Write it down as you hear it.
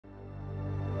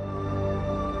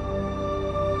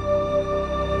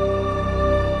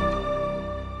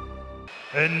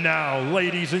And now,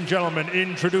 ladies and gentlemen,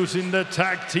 introducing the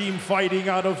tag team fighting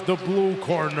out of the blue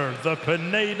corner, the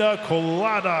Pineda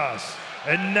Coladas.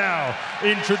 And now,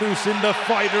 introducing the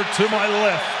fighter to my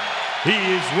left. He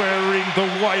is wearing the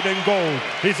white and gold.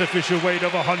 His official weight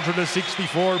of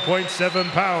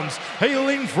 164.7 pounds.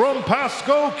 Hailing from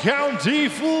Pasco County,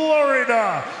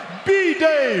 Florida,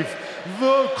 Bdave,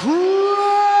 the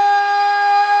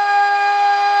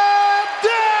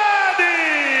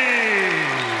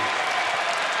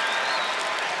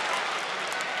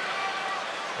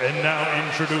And now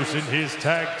introducing his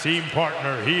tag team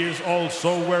partner. He is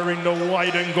also wearing the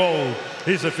white and gold.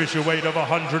 His official weight of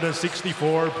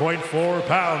 164.4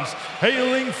 pounds.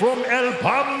 Hailing from El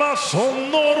Palma,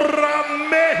 Sonora,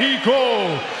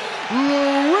 Mexico,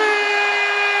 Luis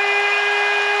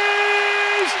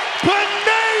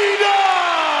Pineda!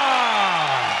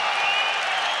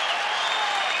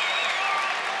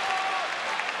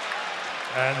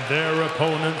 And their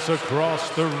opponents across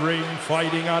the ring,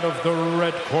 fighting out of the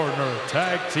red corner,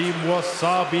 tag team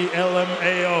Wassabi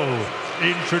LMAO.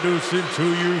 Introducing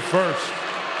to you first,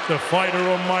 the fighter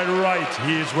on my right.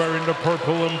 He is wearing the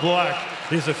purple and black.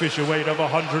 His official weight of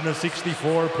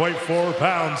 164.4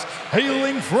 pounds.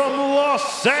 Hailing from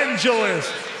Los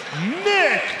Angeles,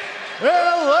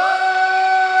 Nichlmao!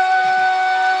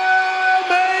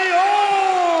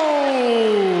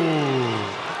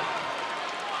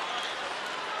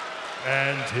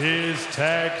 And his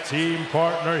tag team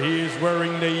partner, he is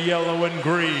wearing the yellow and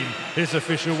green. His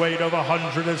official weight of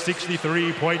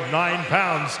 163.9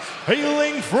 pounds.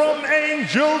 Hailing from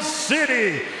Angel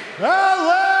City,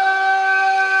 Alex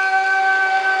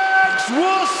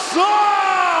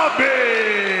Wassabi!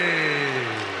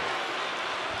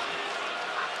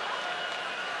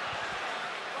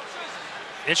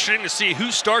 Interesting to see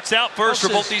who starts out first for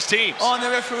both these teams. I'm the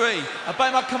referee.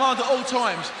 Obey my command at all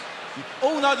times. You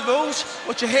all know the rules.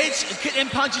 Watch your heads and kick them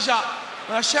punches up.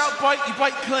 When I shout break, you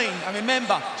break clean. And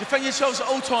remember, defend yourselves at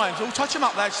all times. All touch them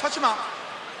up, lads. Touch them up.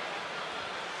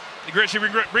 Gritch, you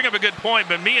bring up a good point,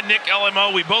 but me and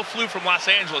Nichlmao, we both flew from Los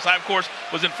Angeles. I, of course,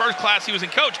 was in first class. He was in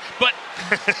coach. But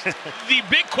the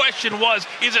big question was,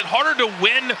 is it harder to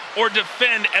win or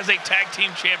defend as a tag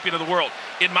team champion of the world?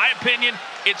 In my opinion,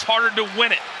 it's harder to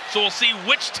win it. So we'll see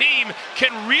which team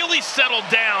can really settle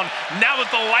down now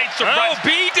that the lights are bright. Oh,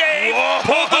 Bdave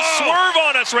pulled the swerve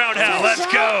on us, Roundhouse. Let's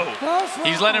go.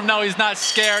 He's letting him know he's not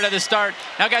scared at the start.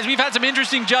 Now, guys, we've had some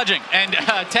interesting judging, and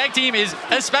tag team is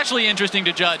especially interesting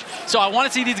to judge. So I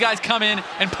want to see these guys come in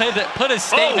and put a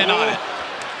statement on it.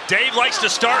 Dave likes to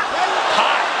start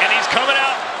hot, and he's coming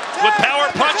out with power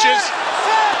punches.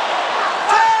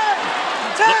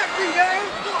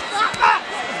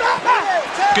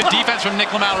 Good defense from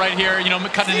Nichlmao right here, you know,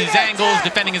 cutting his angles,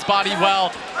 defending his body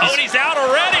well. Oh, and he's out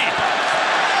already.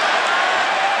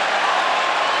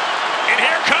 And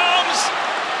here comes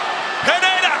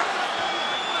Pineda.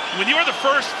 When you are the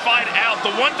first fight out,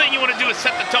 the one thing you want to do is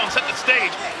set the tone, set the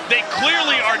stage. They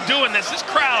clearly are doing this. This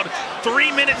crowd,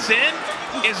 3 minutes in,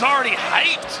 is already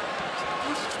hyped.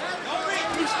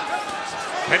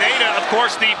 Pineda, of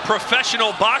course, the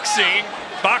professional boxer,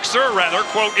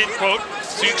 quote, end quote.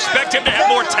 So you expect him to have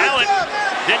more talent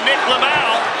than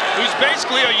Nichlmao, who's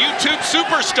basically a YouTube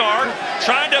superstar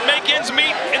trying to make ends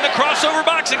meet in the crossover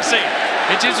boxing scene.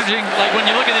 It's interesting, like when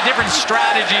you look at the different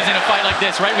strategies in a fight like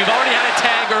this, right? We've already had a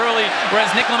tag early,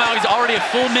 whereas Nichlmao, he's already a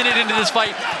full minute into this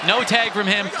fight, no tag from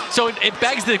him. So it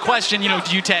begs the question, you know,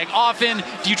 do you tag often?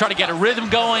 Do you try to get a rhythm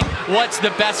going? What's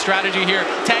the best strategy here?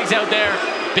 Tags out there,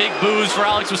 big boos for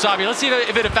Alex Wassabi. Let's see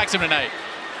if it affects him tonight.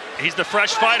 He's the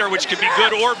fresh fighter, which could be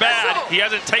good or bad. He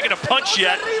hasn't taken a punch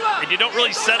yet, and you don't really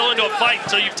settle into a fight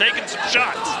until you've taken some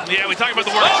shots. Yeah, we talk about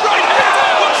the word. Oh, right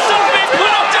there! Wassabi put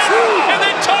him down, and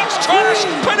then talks trash.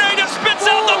 Pineda spits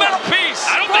out the metal piece.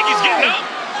 I don't think he's getting up.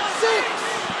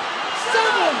 6, 7,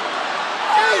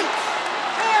 8.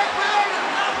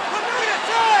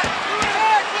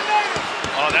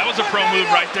 Oh, that was a pro move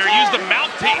right there. Use the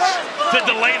mouthpiece to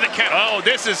delay the count. Oh,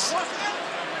 this is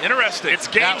interesting. It's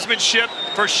gamesmanship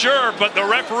for sure, but the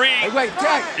referee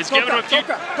is giving him a few. No.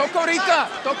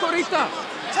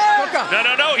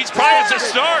 He's probably at the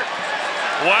start.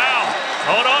 Wow.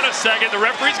 Hold on a second. The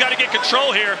referee's got to get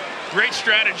control here. Great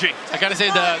strategy. I got to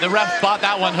say, the ref bought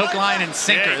that one hook, line, and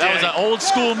sinker. Yeah, that was an old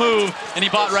school move, and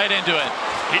he bought right into it.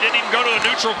 He didn't even go to a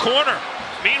neutral corner.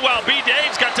 Meanwhile,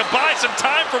 Bdave's got to buy some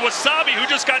time for Wassabi, who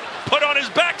just got put on his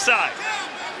backside.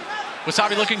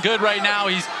 Wassabi looking good right now.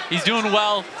 He's doing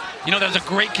well. You know, there's a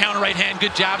great counter right hand.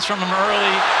 Good jabs from him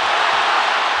early.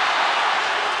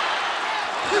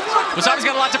 Wassabi's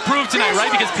got a lot to prove tonight,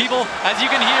 right? Because people, as you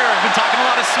can hear, have been talking a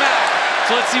lot of smack.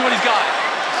 So let's see what he's got.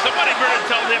 Somebody better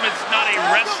tell him it's not a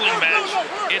wrestling match.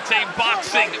 It's a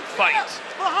boxing fight.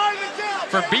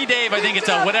 For Bdave, I think it's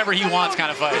a whatever he wants kind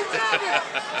of fight.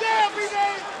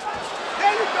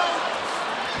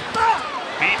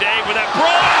 Bdave with that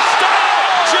brawler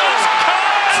style just caught.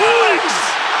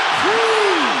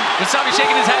 Wassabi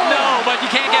shaking his head no, but you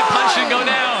can't get punched and go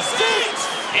down.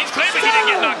 He's claiming he didn't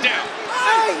get knocked down.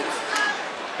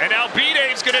 And now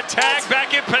Bdave's gonna tag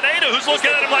back in Pineda, who's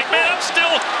looking at him like, man, I'm still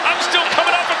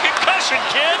coming off a concussion,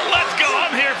 kid. Let's go.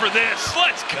 I'm here for this.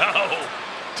 Let's go.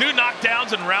 2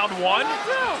 knockdowns in round 1.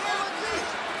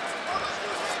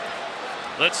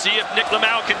 Let's see if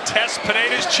Nichlmao can test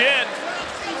Pineda's chin.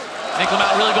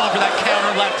 Nichlmao really going for that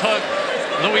counter left hook.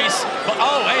 Luis,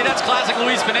 oh, hey, that's classic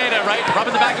Luis Pineda, right? Rubbing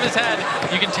the back of his head.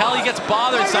 You can tell he gets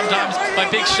bothered sometimes by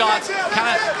big shots. Kind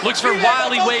of looks for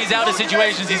wily ways out of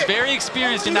situations. He's very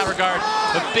experienced in that regard,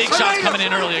 but big shots coming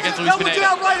in early against Luis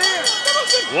Pineda.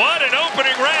 What an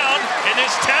opening round in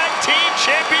this tag team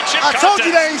championship contest. I told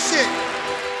you that ain't shit.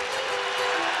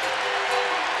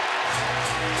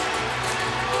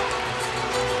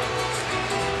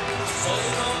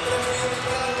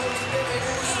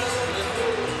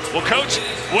 Well, Coach,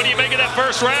 what do you make of that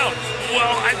first round?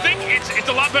 Well, I think it's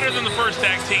a lot better than the first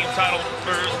tag team title,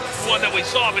 or one that we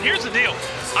saw. But here's the deal.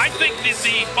 I think that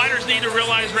the fighters need to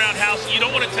realize, Roundhouse, you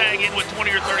don't want to tag in with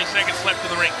 20 or 30 seconds left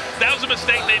in the ring. That was a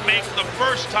mistake they made the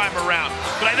first time around.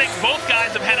 But I think both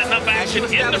guys have had enough action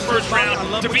in the first round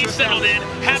to be settled in,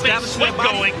 have a sweep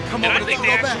going, and I think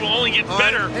the action will only get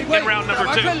better in round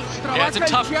number 2. Yeah, it's a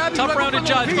tough round to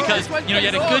judge because, you know, you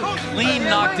had a good, clean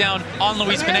knockdown on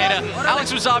Luis Pineda.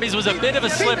 Alex Wassabi's was a bit of a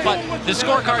slip, but the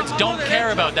scorecards don't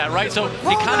care about that, right? So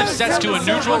it kind of sets to a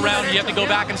neutral round. You have to go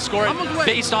back and score it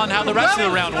based on how the rest of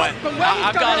the round went.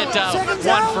 I've got it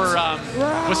 1 for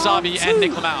Wassabi and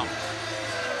Nichlmao.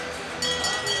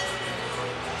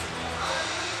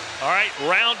 All right,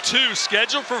 round 2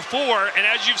 scheduled for 4, and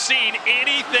as you've seen,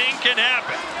 anything can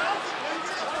happen.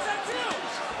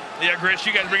 Yeah, Gris,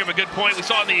 you guys bring up a good point. We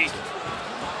saw in the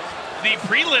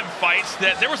prelim fights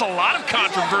that there was a lot of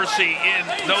controversy in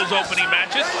those opening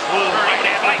matches. Right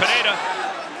hand by Pineda.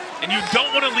 And you don't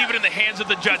want to leave it in the hands of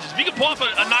the judges. If you can pull off a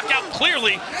knockout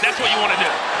clearly, that's what you want to do.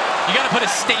 You got to put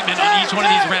a statement on each one of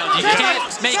these rounds. You can't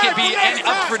make it be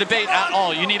up for debate at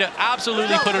all. You need to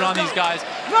absolutely put it on these guys.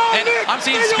 And I'm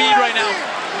seeing speed right now.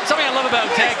 Something I love about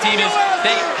tag team is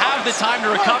they have the time to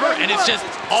recover, and it's just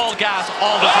all gas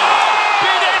all the time.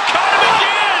 Bdave caught him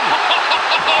again!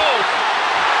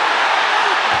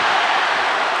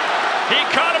 He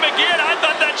caught him again. I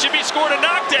thought that should be scored a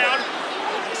knockdown.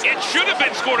 It should have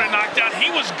been scored a knockdown. He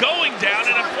was going down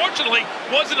and unfortunately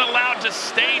wasn't allowed to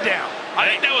stay down. I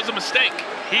think that was a mistake.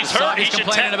 He's hurt. He's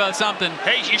complaining about something.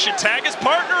 Hey, you should tag his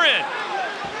partner in.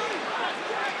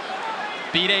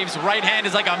 Bdave's right hand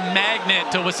is like a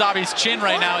magnet to Wassabi's chin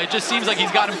right now. It just seems like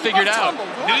he's got him figured out.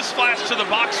 Newsflash to the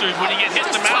boxers, when you get hit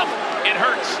in the mouth, it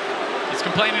hurts. He's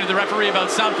complaining to the referee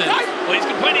about something. Well, he's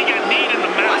complaining he got kneed in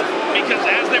the mouth because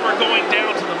as they were going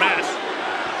down to the mat.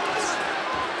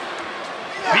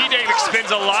 Bdave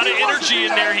expends a lot of energy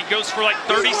in there. He goes for like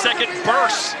 30-second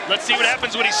bursts. Let's see what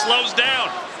happens when he slows down.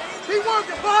 He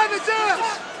working behind the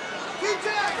jabs.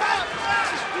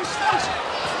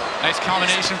 Nice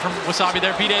combination from Wassabi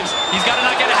there. Bdave's, he's got to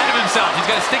not get ahead of himself. He's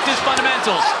got to stick to his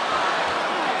fundamentals.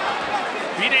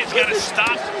 Bdave's got to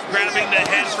stop grabbing the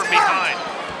head from behind.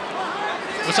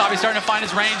 Wassabi's starting to find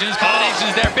his range, and his combination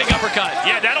is there. Big uppercut.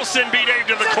 Yeah, that'll send Bdave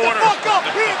to the corner.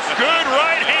 Good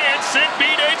right hand sent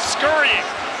Bdave scurrying.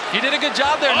 He did a good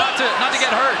job there not to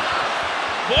get hurt.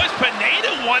 Boys,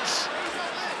 Pineda wants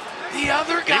the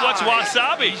other guy. He wants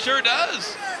Wassabi. He sure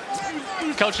does.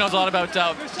 Coach knows a lot about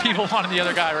people wanting the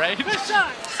other guy, right?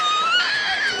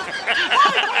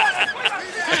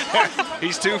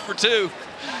 He's 2 for 2.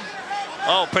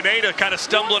 Oh, Pineda kind of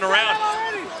stumbling around.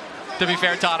 To be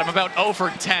fair, Todd, I'm about 0 for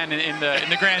 10 in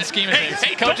the grand scheme of things.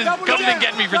 Hey, Coach has been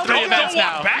getting me for 3 events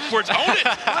now. Don't walk backwards. Own it.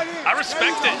 I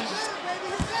respect it.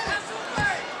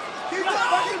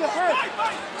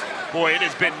 Boy, it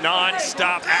has been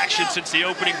non-stop action since the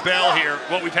opening bell here.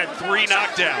 Well, we've had 3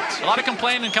 knockdowns. A lot of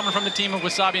complaining coming from the team of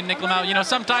Wassabi and Nichlmao. You know,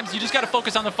 sometimes you just got to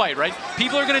focus on the fight, right?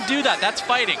 People are going to do that. That's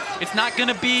fighting. It's not going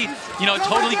to be, you know,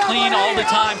 totally clean all the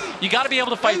time. You got to be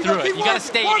able to fight through it. You got to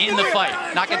stay in the fight,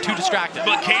 not get too distracted.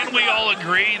 But can we all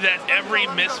agree that every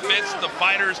Misfits, the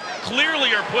fighters,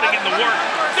 clearly are putting in the work?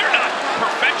 They're not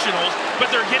professionals,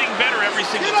 but they're getting better every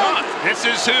single time. This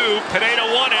is who Pineda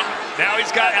wanted. Now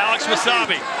he's got Alex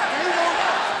Wassabi.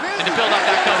 And to build up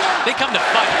that coach, they come to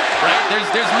fight, right?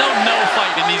 There's no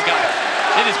fight in these guys.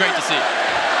 It is great to see.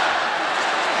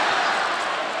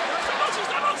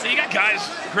 So you got guys guys,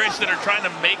 Chris, that are trying to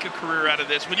make a career out of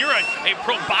this, when you're a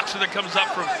pro boxer that comes up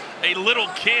from a little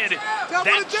kid,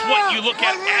 that's what you look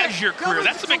at as your career.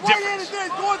 That's a big difference.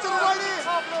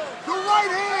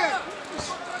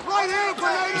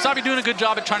 Wassabi doing a good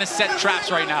job at trying to set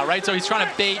traps right now, right? So he's trying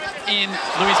to bait in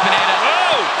Luis Pineda.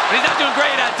 Oh! But he's not doing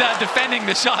great at defending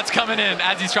the shots coming in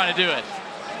as he's trying to do it.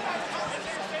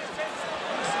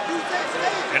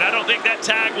 And I don't think that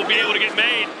tag will be able to get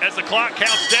made as the clock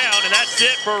counts down, and that's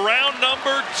it for round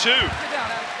number 2.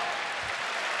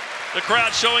 The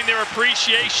crowd showing their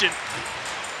appreciation.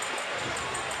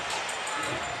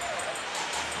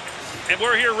 And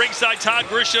we're here ringside, Todd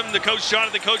Grisham, the coach,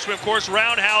 Jonathan Coachman, of course,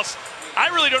 Roundhouse. I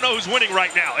really don't know who's winning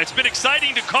right now. It's been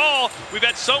exciting to call. We've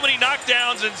had so many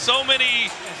knockdowns and so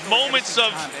many moments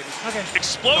of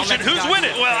explosion. Who's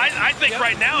winning? Well, I think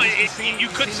right now you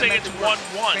could say it's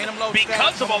 1-1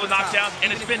 because of all the knockdowns,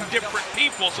 and it's been different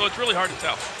people, so it's really hard to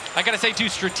tell. I gotta say too,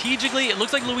 strategically, it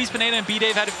looks like Luis Pineda and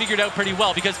Bdave had it figured out pretty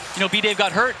well because, you know, Bdave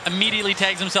got hurt, immediately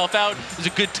tags himself out. There's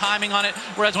a good timing on it.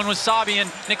 Whereas when Wassabi and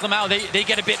Nichlmao, they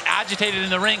get a bit agitated in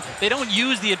the ring, they don't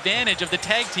use the advantage of the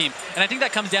tag team. And I think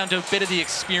that comes down to a bit of the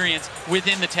experience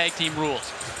within the tag team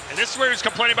rules. And this is where he's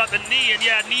complaining about the knee, and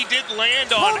yeah, knee did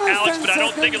land on Alex, but I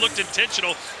don't think it looked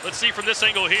intentional. Let's see from this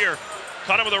angle here.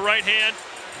 Caught him with a right hand.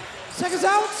 Seconds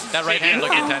out. That right hand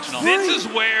looked intentional. This is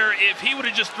where if he would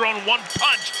have just thrown one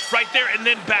punch right there and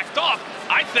then backed off,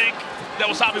 I think that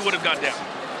Wassabi would have gone down.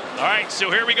 All right, so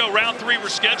here we go. Round 3, we're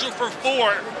scheduled for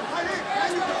 4.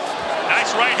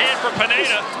 Nice right hand for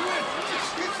Pineda.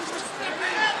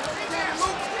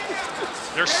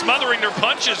 They're smothering their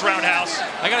punches, Roundhouse.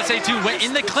 I gotta say too,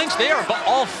 in the clinch, they are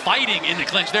all fighting in the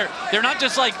clinch. They're not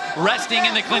just like resting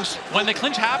in the clinch. When the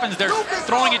clinch happens, they're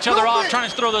throwing each other off,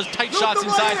 trying to throw those tight shots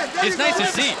inside. It's nice to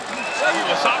see.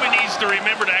 Wassabi needs to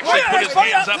remember to actually put his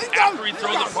hands up after he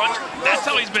throws a punch. That's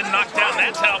how he's been knocked down.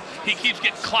 That's how he keeps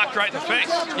getting clocked right in the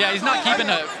face. Yeah, he's not keeping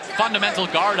a fundamental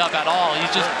guard up at all.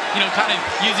 He's just, you know, kind of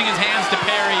using his hands to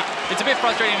parry. It's a bit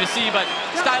frustrating to see, but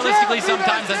stylistically,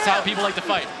 sometimes that's how people like to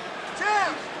fight.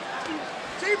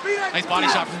 Nice body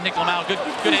shot from Nichlmao.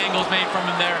 Good angles made from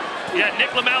him there. Yeah,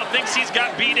 Nichlmao thinks he's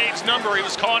got Bdave's number. He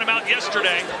was calling him out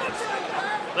yesterday.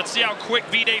 Let's see how quick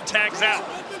Bdave tags out.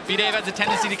 Bdave has a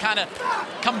tendency to kind of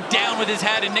come down with his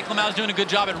head, and Nichlmao's doing a good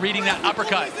job at reading that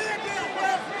uppercut.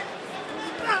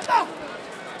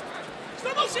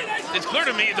 It's clear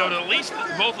to me, though, that at least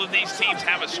both of these teams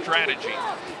have a strategy.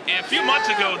 A few months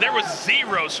ago, there was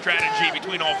zero strategy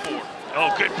between all 4.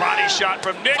 Oh, good body shot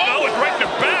from Nick. Oh, and right in the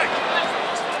back.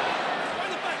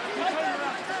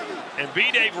 And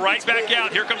Bdave right back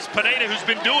out. Here comes Pineda, who's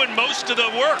been doing most of the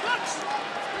work.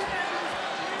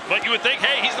 But you would think,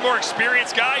 hey, he's the more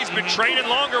experienced guy. He's been training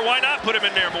longer. Why not put him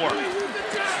in there more?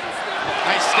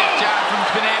 Nice stick jab from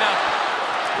Pineda.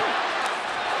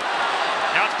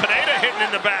 Now it's Pineda hitting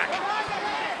in the back.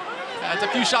 That's a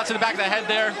few shots to the back of the head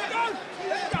there.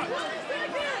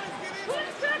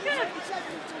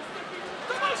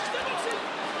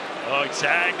 Oh, he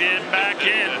tagged in, back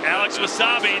in. Alex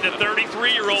Wassabi, the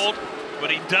 33-year-old,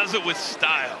 but he does it with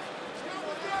style.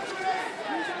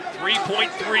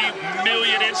 3.3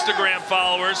 million Instagram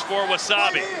followers for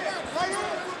Wassabi.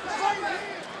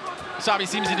 Wassabi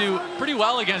seems to do pretty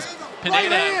well against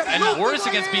Pineda and worse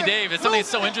against Bdave. It's something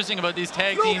that's so interesting about these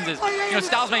tag teams is, you know,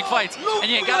 styles make fights, and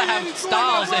you gotta have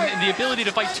styles and the ability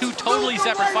to fight 2 totally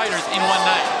separate fighters in one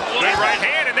night. Good right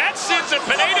hand, and that sends a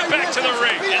Pineda back to the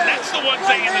ring. And that's the one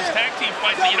thing in this tag team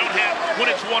fight that you don't have when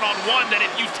it's one-on-one, that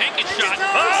if you take a shot,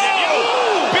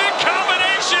 oh, big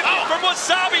combination from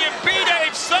Wassabi, and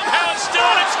Bdave somehow still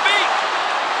on his feet.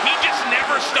 he just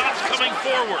never stops coming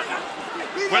forward.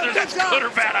 Whether that's good or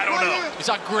bad, I don't know. We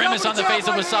saw grimace on the face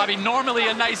of Wassabi. Normally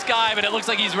a nice guy, but it looks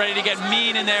like he's ready to get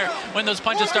mean in there when those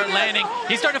punches start landing.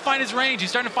 He's starting to find his range. He's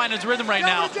starting to find his rhythm right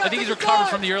now. I think he's recovered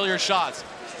from the earlier shots.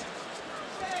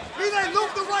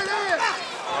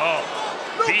 Oh,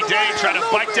 Bdave trying to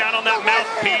bite down on that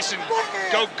mouthpiece and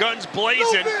go guns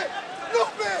blazing.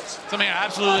 Something I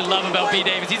absolutely love about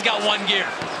Bdave is he's got one gear,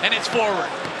 and it's forward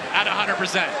at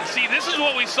 100%. See, this is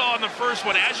what we saw in the first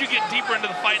one. As you get deeper into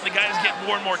the fight and the guys get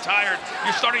more and more tired,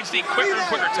 you're starting to see quicker and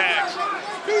quicker tags.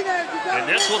 And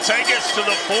this will take us to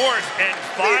the 4th and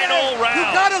final round. You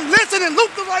gotta listen and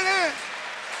loop the right hand.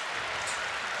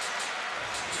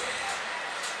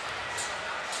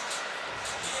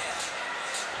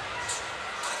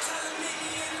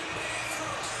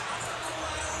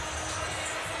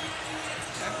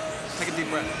 Take a deep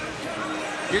breath.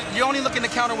 You're only looking to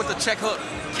counter with the check hook.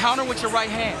 Counter with your right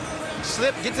hand.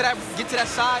 Slip, get to that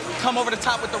side, come over the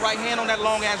top with the right hand on that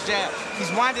long ass jab. He's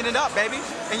winding it up, baby,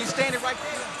 and you're standing right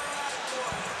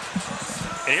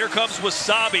there. And here comes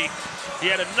Wassabi. He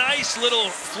had a nice little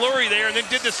flurry there and then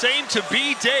did the same to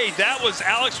Bdave. That was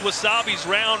Alex Wassabi's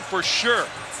round for sure.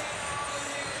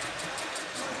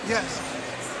 Yes.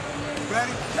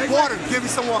 Ready? Hey, water. Give me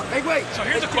some water. Hey, wait. So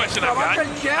here's a question I've got.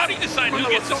 How do you decide who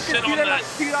gets to sit on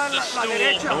the stool?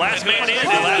 The last man in,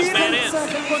 the last man in.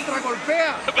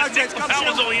 But Nichlmao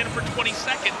was only in for 20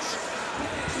 seconds.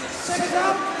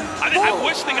 I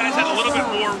wish the guys had a little bit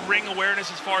more ring awareness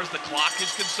as far as the clock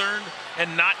is concerned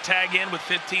and not tag in with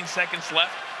 15 seconds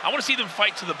left. I want to see them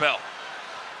fight to the bell.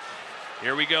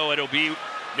 Here we go. It'll be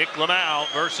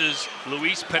Nichlmao versus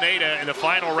Luis Pineda in the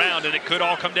final round, and it could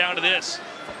all come down to this.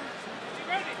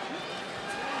 I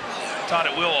thought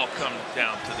it will all come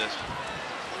down to this.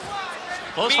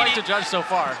 Close fight to judge so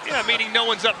far. Yeah, meaning no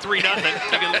one's up 3-0.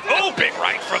 Oh, big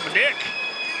right from Nick.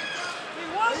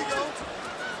 There you go.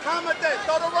 Throw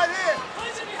it right here.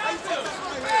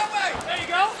 There you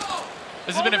go.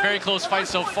 This has been a very close fight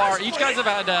so far. Each guys have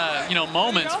had, you know,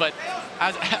 moments, but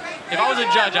if I was a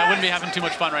judge, I wouldn't be having too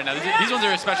much fun right now. These ones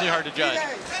are especially hard to judge.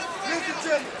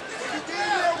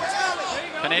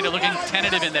 Pineda looking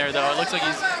tentative in there, though. It looks like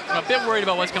he's a bit worried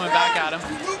about what's coming back at him.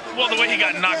 Well, the way he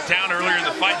got knocked down earlier in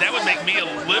the fight, that would make me a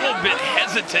little bit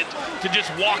hesitant to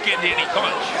just walk into any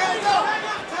punch.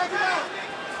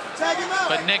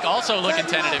 But Nick also looking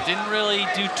tentative. Didn't really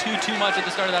do too much at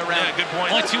the start of that round. Yeah, good point.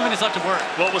 Only 2 minutes left to work.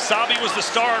 Well, Wassabi was the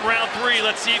star in round 3.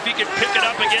 Let's see if he can pick it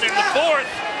up again in the 4th.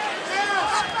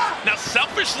 Now,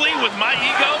 selfishly, with my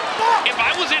ego, if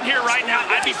I was in here right now,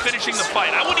 I'd be finishing the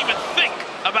fight. I wouldn't even think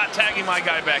about tagging my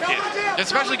guy back in.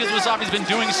 Especially because Wassabi's been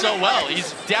doing so well.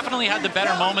 He's definitely had the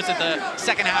better moments at the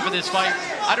second half of this fight.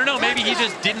 I don't know, maybe he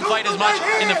just didn't fight as much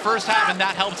in the first half and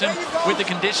that helped him with the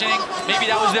conditioning. Maybe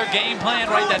that was their game plan,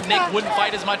 right? That Nick wouldn't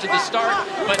fight as much at the start.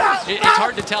 But it's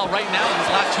hard to tell right now. These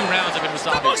last 2 rounds have been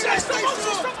Wassabi.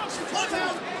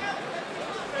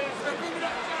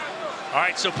 All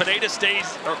right, so Pineda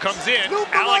comes in.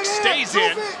 Alex stays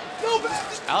in.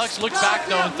 Alex looked back,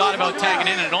 though, and thought about tagging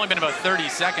in, and it had only been about 30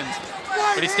 seconds.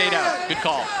 But he stayed out. Good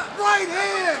call. Right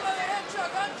hand.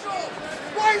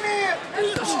 Right hand.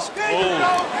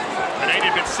 Oh,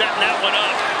 Pineda had been setting that one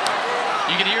up.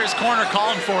 You could hear his corner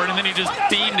calling for it, and then he just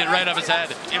beamed it right off his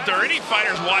head. If there are any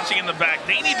fighters watching in the back,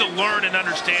 they need to learn and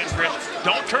understand, Chris.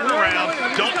 Don't turn around.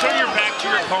 Don't turn your back to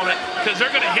your opponent, because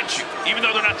they're going to hit you. Even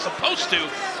though they're not supposed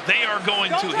to, they are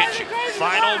going to hit you.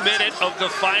 Final minute of the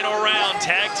final round.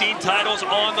 Tag team titles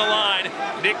on the line.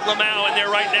 Nichlmao in there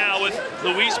right now with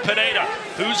Luis Pineda.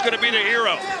 Who's going to be the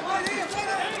hero?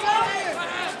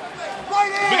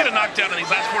 If we get a knockdown in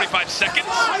these last 45 seconds,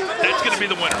 that's going to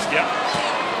be the winner. Yeah.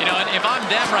 You know, and if I'm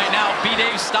them right now,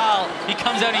 Bdave's style, he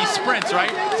comes out and he sprints, right?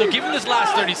 So give him this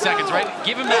last 30 seconds, right?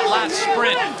 Give him that last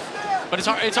sprint. But it's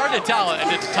hard to tell at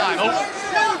the time. Oh,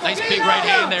 nice big right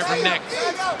hand there from Nick.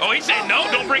 Oh, he's saying no,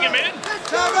 don't bring him in.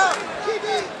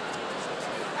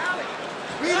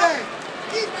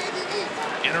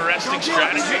 Interesting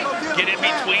strategy. Get in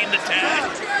between the tag.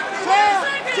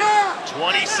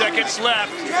 20 seconds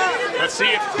left. Let's see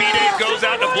if Bdave goes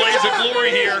out in a blaze of glory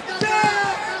here.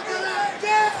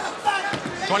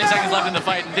 20 seconds left in the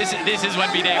fight, and this is when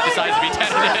Bdave decides to be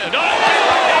tentative. No!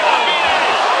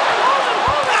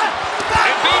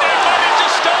 And Bdave might have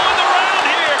just stolen the round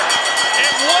here.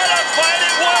 And what a fight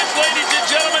it was, ladies and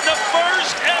gentlemen. The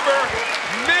first ever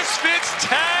Misfits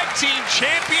Tag Team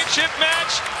Championship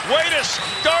match. Way to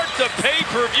start the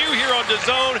pay-per-view here on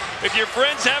DAZN. If your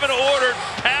friends haven't ordered,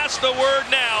 pass the word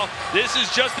now. This is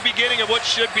just the beginning of what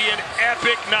should be an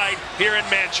epic night here in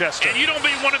Manchester. And you don't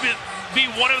want to be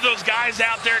one of those guys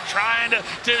out there trying to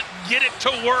get it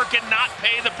to work and not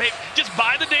pay the pay. Just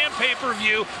buy the damn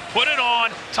pay-per-view, put it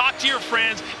on, talk to your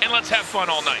friends, and let's have fun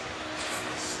all night.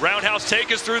 Roundhouse,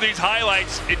 take us through these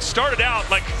highlights. It started out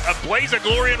like a blaze of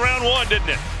glory in round 1, didn't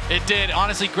it? It did.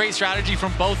 Honestly, great strategy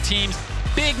from both teams.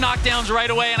 Big knockdowns right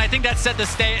away, and I think that set the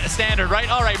standard, right?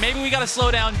 All right, maybe we got to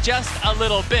slow down just a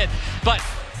little bit. But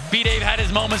Bdave had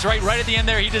his moments right at the end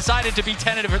there. He decided to be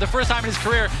tentative for the first time in his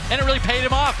career, and it really paid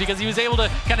him off because he was able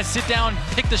to kind of sit down,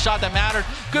 pick the shot that mattered.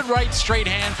 Good right, straight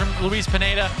hand from Luis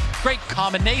Pineda. Great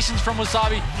combinations from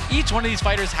Wassabi. Each one of these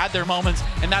fighters had their moments,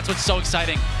 and that's what's so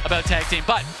exciting about tag team.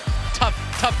 But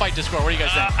tough fight to score. What do you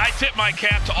guys think? I tip my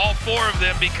cap to all 4 of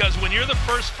them because when you're the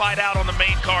first fight out on the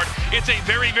main card, it's a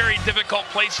very, very difficult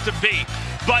place to be.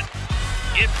 But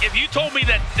if you told me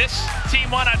that this team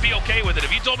won, I'd be okay with it.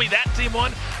 If you told me that team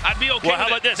won, I'd be okay with it. Well, how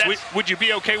about this? Would you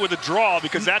be okay with a draw?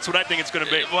 Because that's what I think it's going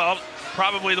to be. Well,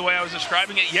 probably the way I was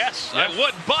describing it, yes, I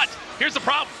would. But here's the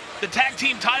problem. The tag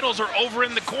team titles are over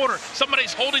in the corner.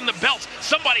 Somebody's holding the belts.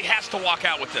 Somebody has to walk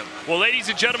out with them. Well, ladies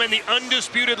and gentlemen, the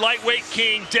undisputed lightweight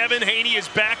king, Devin Haney, is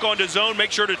back on DAZN.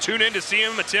 Make sure to tune in to see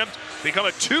him attempt to become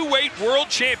a two-weight world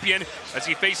champion as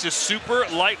he faces super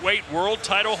lightweight world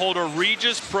title holder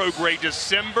Regis Prograis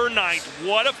December 9th.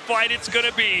 What a fight it's going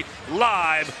to be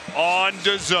live on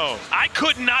DAZN. I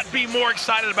could not be more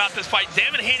excited about this fight.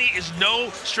 Devin Haney is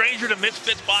no stranger to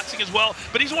Misfits boxing as well,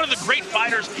 but he's one of the great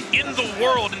fighters in the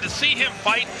world, and to see him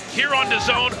fight here on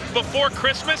DAZN before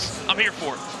Christmas, I'm here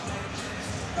for it.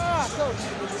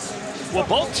 Well,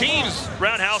 both teams,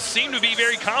 Roundhouse, seem to be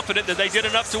very confident that they did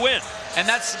enough to win. And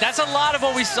that's a lot of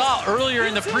what we saw earlier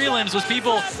in the prelims was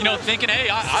people, thinking, hey,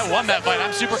 I won that fight.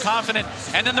 I'm super confident.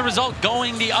 And then the result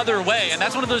going the other way. And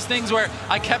that's one of those things where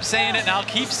I kept saying it and I'll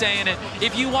keep saying it.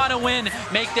 If you want to win,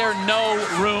 make there no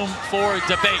room for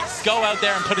debate. Go out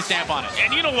there and put a stamp on it.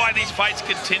 And you know why these fights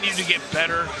continue to get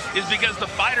better is because the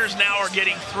fighters now are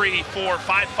getting 3, 4,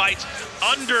 5 fights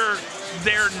under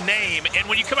their name, and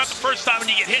when you come out the first time and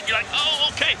you get hit, you're like, oh,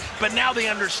 okay, but now they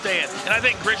understand. And I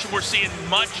think, Grisham, we're seeing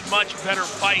much better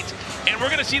fights, and we're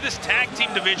going to see this tag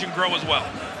team division grow as well.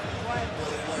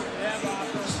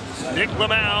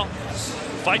 Nichlmao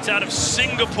fights out of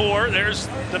Singapore. There's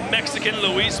the Mexican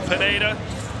Luis Pineda.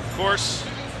 Of course,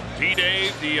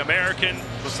 Bdave, the American,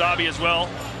 Wassabi as well,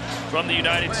 from the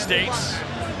United States.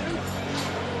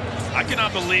 I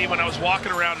cannot believe when I was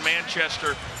walking around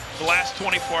Manchester the last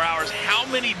 24 hours, how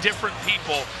many different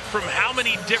people from how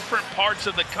many different parts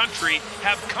of the country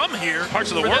have come here. Parts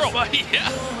of the world. Yeah,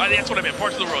 that's what I meant,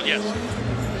 parts of the world, yes.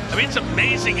 I mean, it's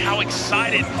amazing how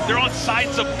excited. They're on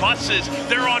sides of buses,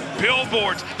 they're on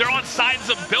billboards, they're on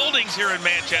sides of buildings here in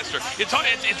Manchester.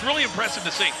 It's really impressive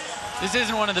to see. This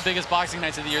isn't one of the biggest boxing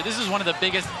nights of the year. This is one of the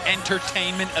biggest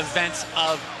entertainment events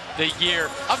of the year,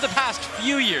 of the past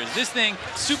few years. This thing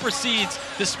supersedes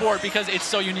the sport because it's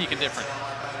so unique and different.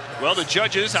 Well, the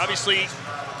judges obviously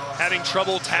having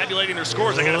trouble tabulating their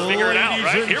scores. They got to figure it out,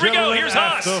 right? Here we go. Here's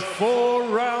Haas. After 4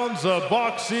 rounds of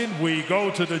boxing, we go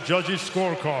to the judges'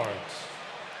 scorecards.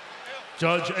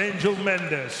 Judge Angel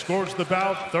Mendez scores the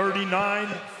bout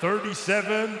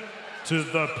 39-37 to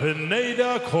the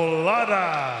Pineda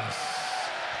Coladas.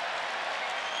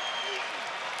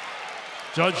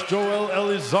 Judge Joel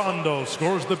Elizondo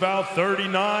scores the bout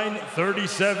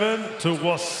 39-37 to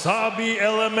Wassabi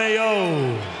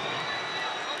Nichlmao.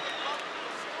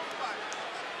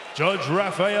 Judge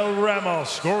Rafael Ramos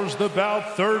scores the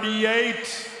bout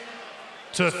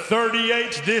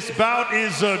 38-38. This bout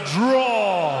is a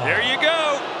draw. There you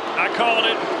go. I called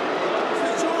it.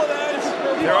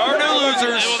 There are no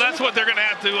losers. Well, that's what they're going to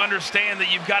have to understand, that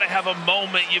you've got to have a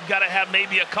moment. You've got to have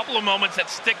maybe a couple of moments that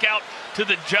stick out to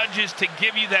the judges to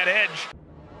give you that edge.